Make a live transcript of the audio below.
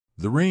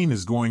The rain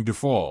is going to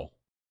fall.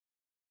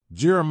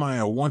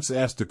 Jeremiah once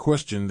asked a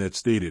question that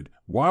stated,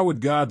 "Why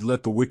would God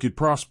let the wicked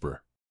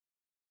prosper?"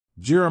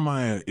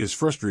 Jeremiah is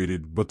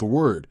frustrated, but the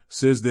word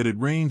says that it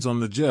rains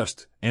on the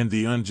just and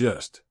the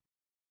unjust.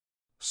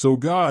 So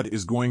God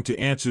is going to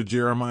answer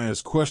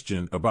Jeremiah's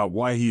question about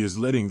why he is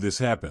letting this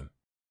happen.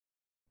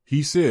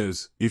 He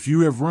says, "If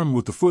you have run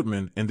with the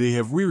footmen and they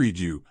have wearied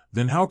you,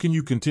 then how can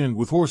you contend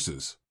with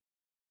horses?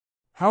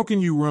 How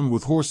can you run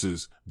with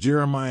horses,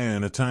 Jeremiah,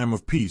 in a time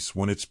of peace,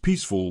 when it's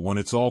peaceful, when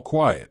it's all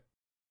quiet?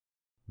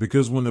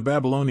 Because when the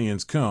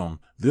Babylonians come,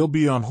 they'll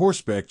be on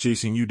horseback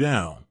chasing you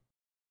down.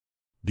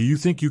 Do you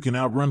think you can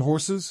outrun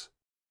horses?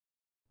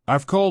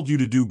 I've called you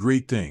to do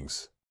great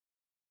things.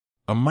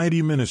 A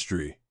mighty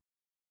ministry.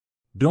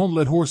 Don't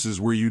let horses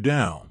wear you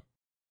down.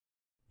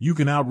 You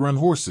can outrun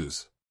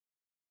horses.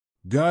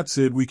 God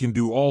said we can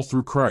do all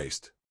through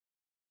Christ.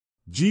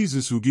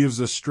 Jesus, who gives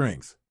us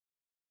strength.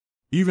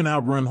 Even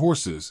outrun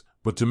horses,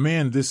 but to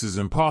man this is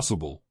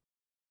impossible.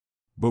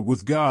 But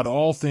with God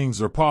all things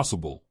are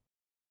possible.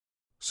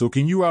 So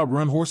can you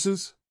outrun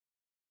horses?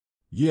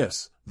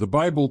 Yes, the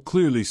Bible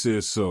clearly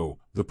says so.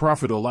 The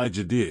prophet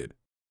Elijah did.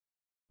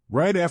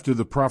 Right after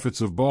the prophets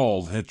of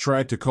Baal had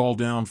tried to call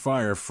down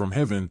fire from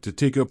heaven to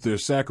take up their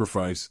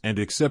sacrifice and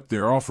accept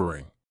their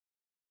offering.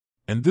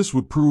 And this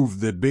would prove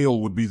that Baal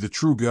would be the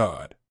true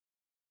God.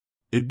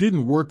 It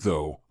didn't work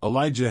though.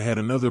 Elijah had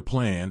another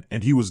plan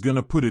and he was going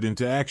to put it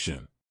into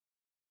action.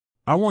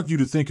 I want you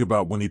to think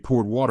about when he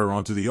poured water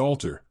onto the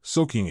altar,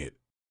 soaking it.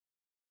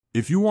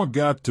 If you want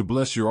God to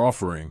bless your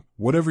offering,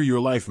 whatever your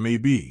life may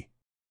be,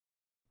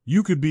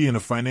 you could be in a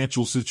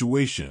financial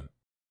situation.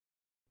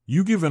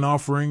 You give an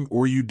offering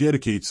or you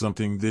dedicate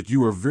something that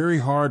you are very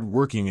hard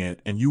working at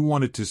and you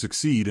want it to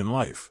succeed in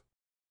life.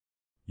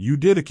 You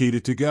dedicate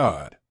it to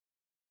God.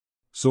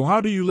 So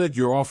how do you let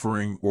your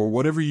offering or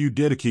whatever you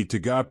dedicate to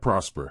God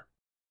prosper?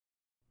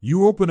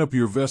 You open up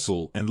your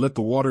vessel and let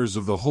the waters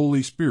of the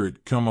Holy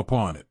Spirit come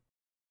upon it.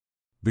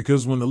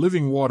 Because when the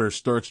living water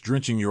starts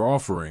drenching your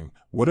offering,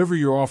 whatever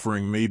your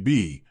offering may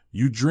be,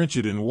 you drench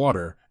it in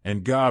water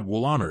and God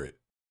will honor it.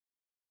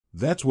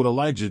 That's what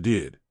Elijah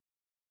did.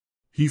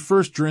 He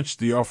first drenched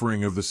the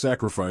offering of the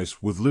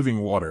sacrifice with living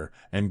water,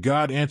 and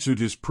God answered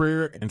his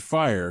prayer and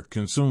fire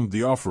consumed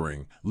the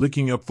offering,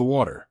 licking up the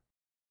water.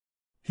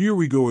 Here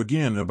we go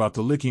again about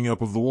the licking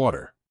up of the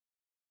water.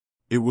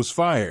 It was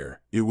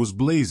fire, it was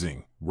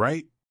blazing,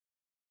 right?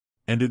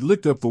 And it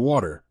licked up the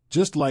water,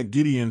 just like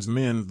Gideon's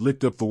men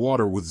licked up the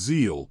water with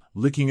zeal,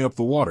 licking up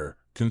the water,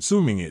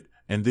 consuming it,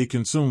 and they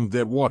consumed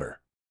that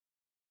water.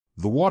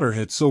 The water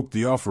had soaked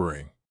the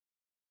offering.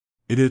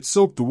 It had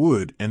soaked the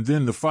wood, and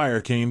then the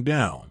fire came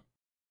down.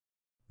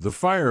 The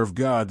fire of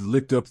God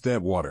licked up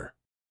that water.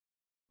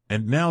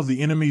 And now the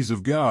enemies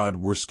of God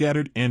were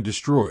scattered and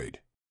destroyed.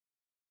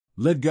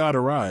 Let God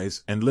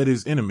arise, and let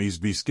his enemies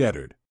be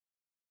scattered.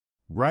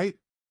 Right?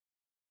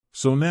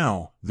 So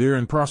now, they're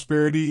in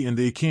prosperity and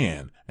they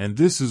can, and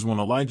this is when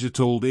Elijah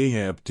told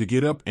Ahab to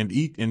get up and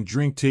eat and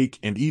drink, take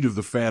and eat of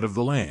the fat of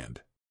the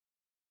land.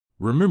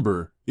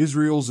 Remember,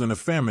 Israel's in a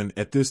famine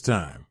at this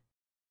time.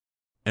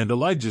 And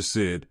Elijah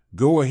said,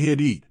 "Go ahead,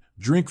 eat,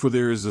 drink, for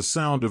there is a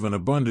sound of an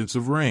abundance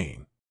of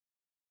rain."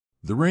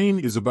 The rain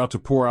is about to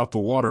pour out the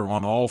water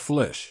on all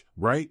flesh,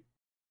 right?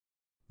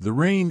 The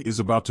rain is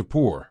about to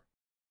pour.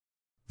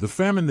 The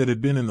famine that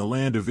had been in the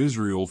land of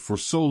Israel for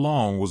so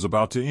long was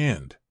about to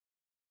end.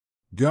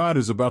 God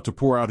is about to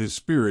pour out his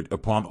Spirit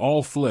upon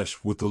all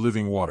flesh with the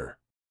living water.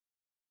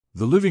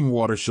 The living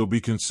water shall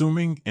be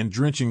consuming and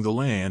drenching the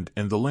land,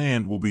 and the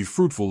land will be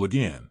fruitful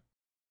again.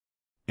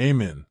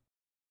 Amen.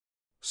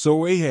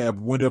 So Ahab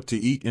went up to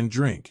eat and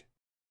drink.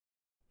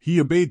 He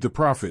obeyed the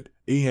prophet.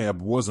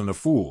 Ahab wasn't a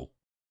fool.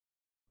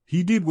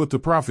 He did what the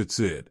prophet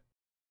said.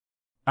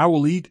 "I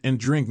will eat and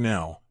drink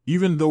now,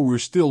 even though we're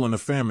still in a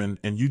famine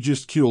and you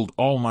just killed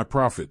all my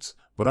prophets,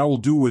 but I will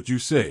do what you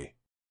say."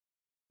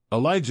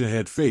 Elijah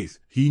had faith.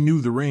 He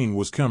knew the rain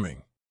was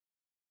coming.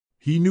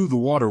 He knew the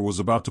water was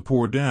about to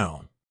pour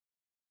down.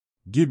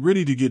 Get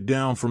ready to get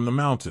down from the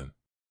mountain.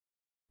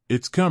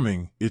 It's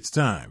coming, it's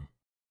time.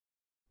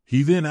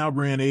 He then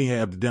outran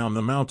Ahab down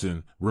the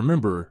mountain.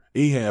 Remember,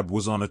 Ahab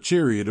was on a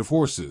chariot of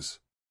horses.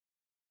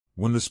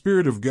 When the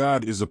Spirit of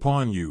God is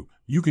upon you,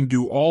 you can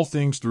do all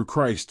things through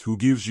Christ who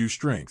gives you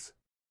strength.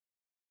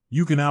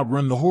 You can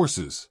outrun the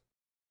horses.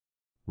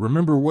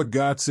 Remember what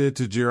God said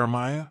to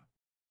Jeremiah?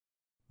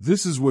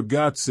 This is what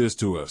God says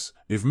to us: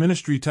 if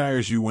ministry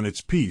tires you when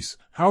it's peace,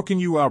 how can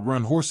you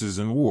outrun horses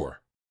in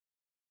war?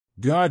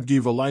 God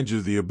gave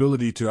Elijah the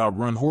ability to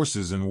outrun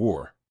horses in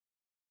war.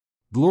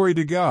 Glory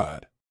to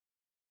God.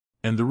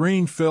 And the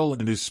rain fell,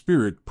 and his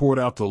Spirit poured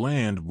out. The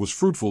land was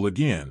fruitful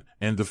again,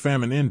 and the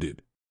famine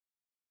ended.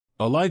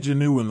 Elijah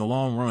knew in the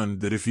long run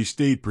that if he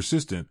stayed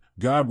persistent,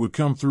 God would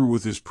come through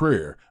with his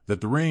prayer,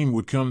 that the rain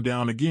would come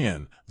down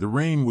again, the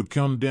rain would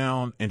come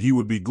down, and he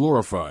would be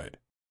glorified.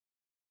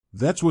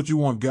 That's what you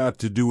want God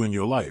to do in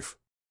your life.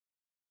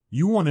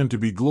 You want him to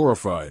be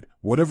glorified.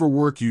 Whatever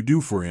work you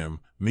do for him,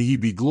 may he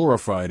be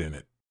glorified in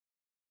it.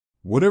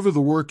 Whatever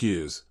the work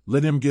is,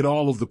 let him get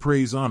all of the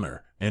praise,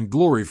 honor, and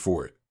glory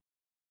for it.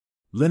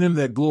 Let him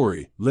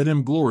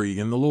glory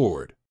in the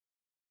Lord.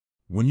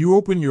 When you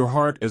open your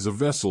heart as a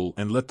vessel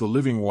and let the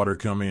living water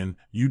come in,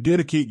 you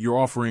dedicate your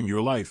offering,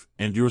 your life,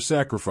 and your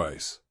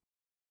sacrifice.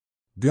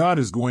 God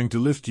is going to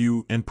lift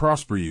you and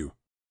prosper you.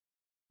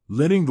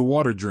 Letting the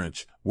water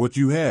drench what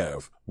you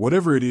have,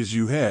 whatever it is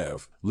you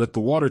have, let the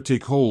water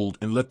take hold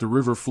and let the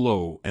river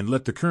flow and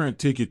let the current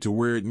take it to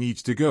where it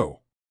needs to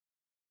go.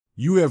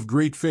 You have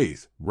great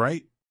faith,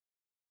 right?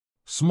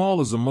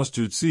 Small as a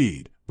mustard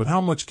seed, but how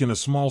much can a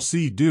small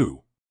seed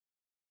do?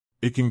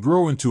 It can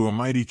grow into a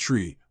mighty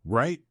tree,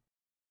 right?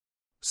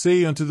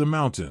 Say unto the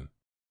mountain,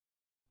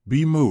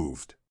 be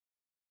moved.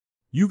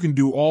 You can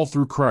do all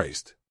through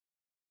Christ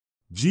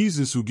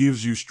Jesus, who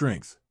gives you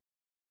strength.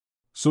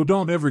 So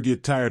don't ever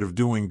get tired of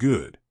doing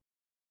good.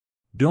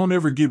 Don't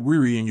ever get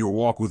weary in your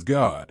walk with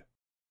God.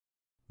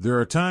 There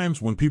are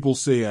times when people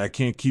say, I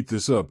can't keep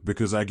this up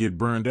because I get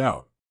burned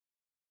out.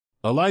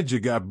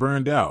 Elijah got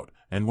burned out,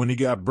 and when he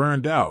got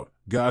burned out,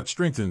 God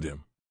strengthened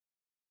him.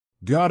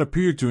 God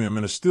appeared to him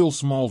in a still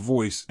small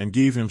voice and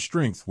gave him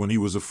strength when he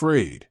was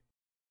afraid.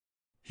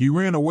 He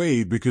ran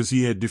away because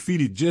he had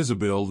defeated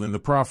Jezebel and the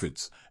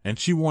prophets, and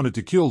she wanted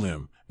to kill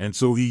him, and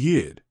so he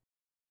hid.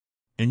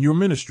 In your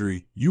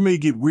ministry, you may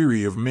get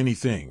weary of many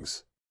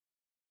things.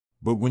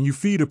 But when you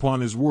feed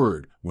upon His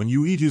Word, when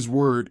you eat His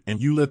Word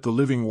and you let the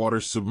living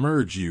waters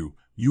submerge you,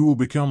 you will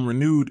become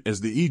renewed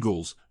as the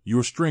eagles,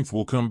 your strength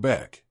will come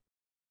back.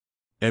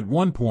 At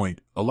one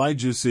point,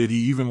 Elijah said he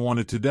even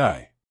wanted to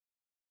die.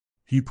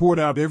 He poured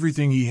out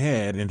everything he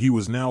had and he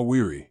was now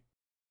weary.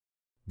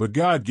 But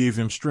God gave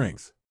him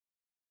strength.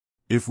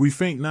 If we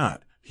faint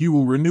not, He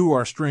will renew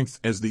our strength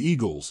as the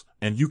eagles,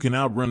 and you can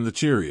outrun the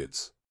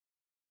chariots.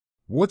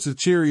 What's a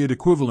chariot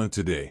equivalent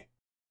today?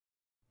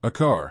 A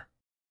car.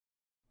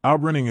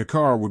 Outrunning a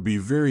car would be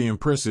very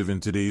impressive in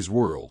today's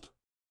world.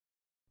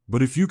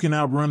 But if you can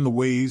outrun the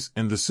ways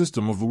and the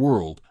system of the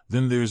world,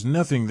 then there's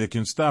nothing that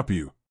can stop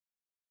you.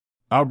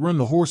 Outrun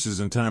the horses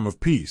in time of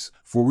peace,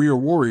 for we are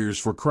warriors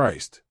for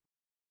Christ.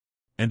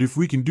 And if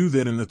we can do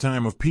that in the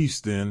time of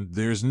peace, then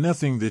there's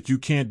nothing that you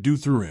can't do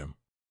through Him.